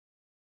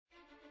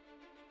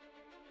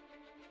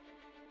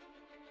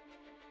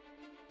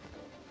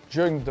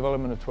During the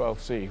development of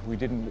 12C, we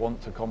didn't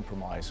want to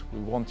compromise.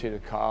 We wanted a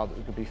car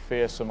that could be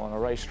fearsome on a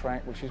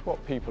racetrack, which is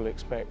what people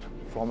expect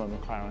from a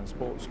McLaren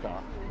sports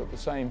car. But at the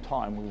same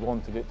time, we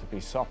wanted it to be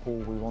supple,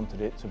 we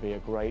wanted it to be a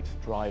great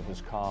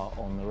driver's car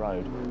on the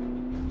road.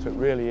 So it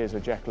really is a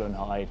Jekyll and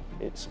Hyde,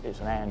 it's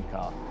an and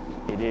car.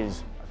 It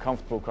is a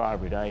comfortable car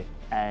every day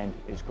and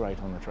it's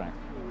great on the track.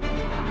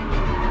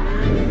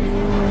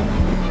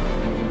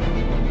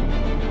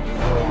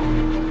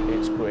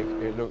 It's quick,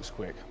 it looks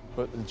quick,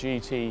 but the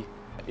GT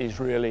is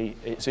really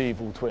its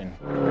evil twin.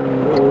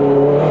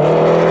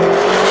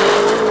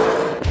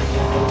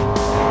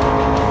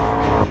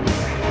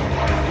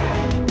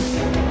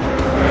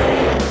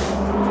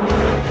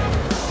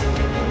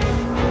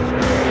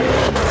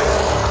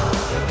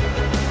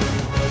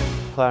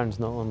 McLaren's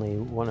not only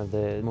one of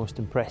the most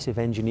impressive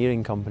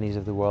engineering companies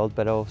of the world,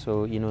 but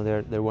also, you know,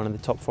 they're one of the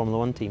top Formula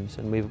One teams,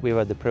 and we've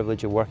had the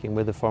privilege of working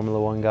with the Formula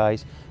One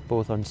guys,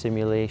 both on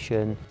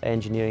simulation,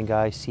 engineering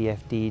guys,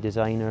 CFD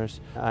designers,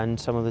 and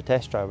some of the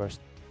test drivers.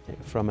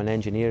 From an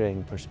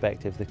engineering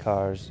perspective, the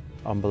car's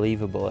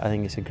unbelievable. I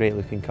think it's a great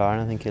looking car,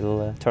 and I think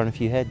it'll turn a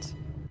few heads.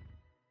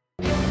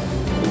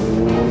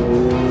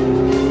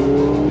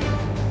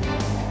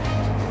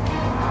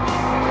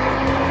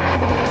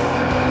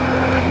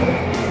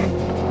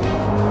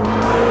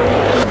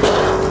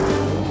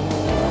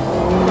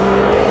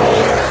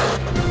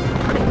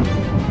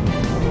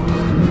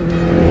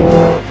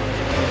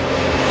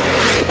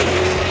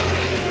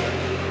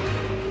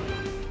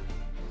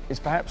 It's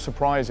perhaps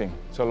surprising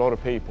to a lot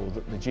of people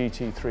that the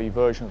GT3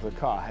 version of the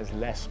car has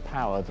less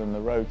power than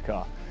the road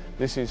car.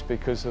 This is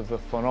because of the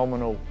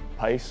phenomenal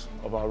pace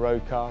of our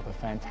road car, the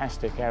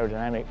fantastic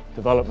aerodynamic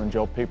development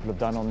job people have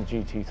done on the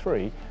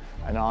GT3,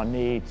 and our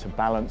need to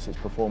balance its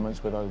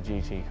performance with other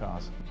GT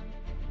cars.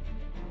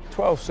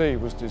 12C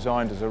was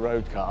designed as a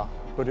road car,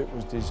 but it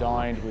was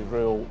designed with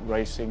real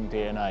racing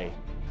DNA.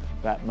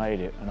 That made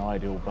it an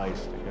ideal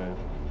base to go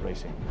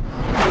racing.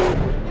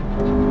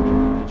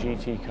 The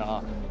GT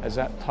car has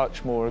that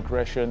touch more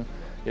aggression.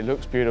 It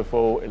looks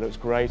beautiful, it looks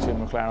great in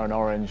McLaren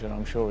orange, and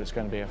I'm sure it's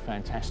going to be a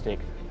fantastic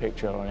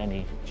picture on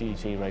any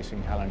GT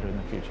racing calendar in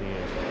the future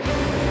years.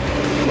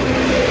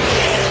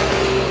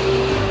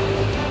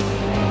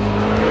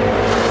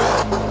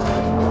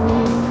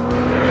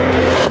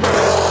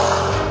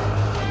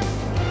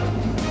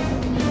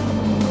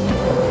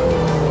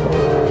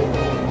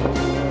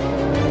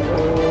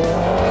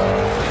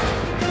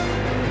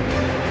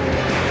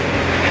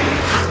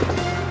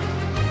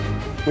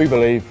 We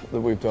believe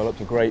that we've developed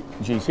a great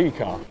GT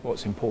car.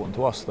 What's important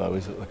to us though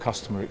is that the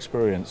customer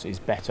experience is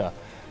better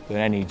than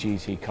any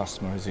GT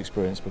customer has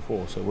experienced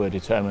before. So we're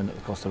determined that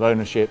the cost of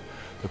ownership,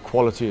 the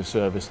quality of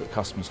service that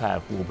customers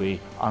have will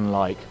be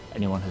unlike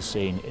anyone has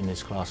seen in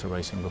this class of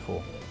racing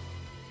before.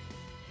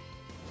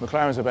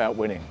 McLaren's about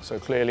winning, so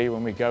clearly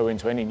when we go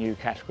into any new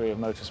category of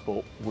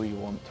motorsport, we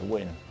want to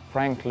win.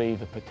 Frankly,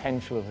 the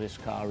potential of this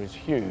car is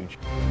huge.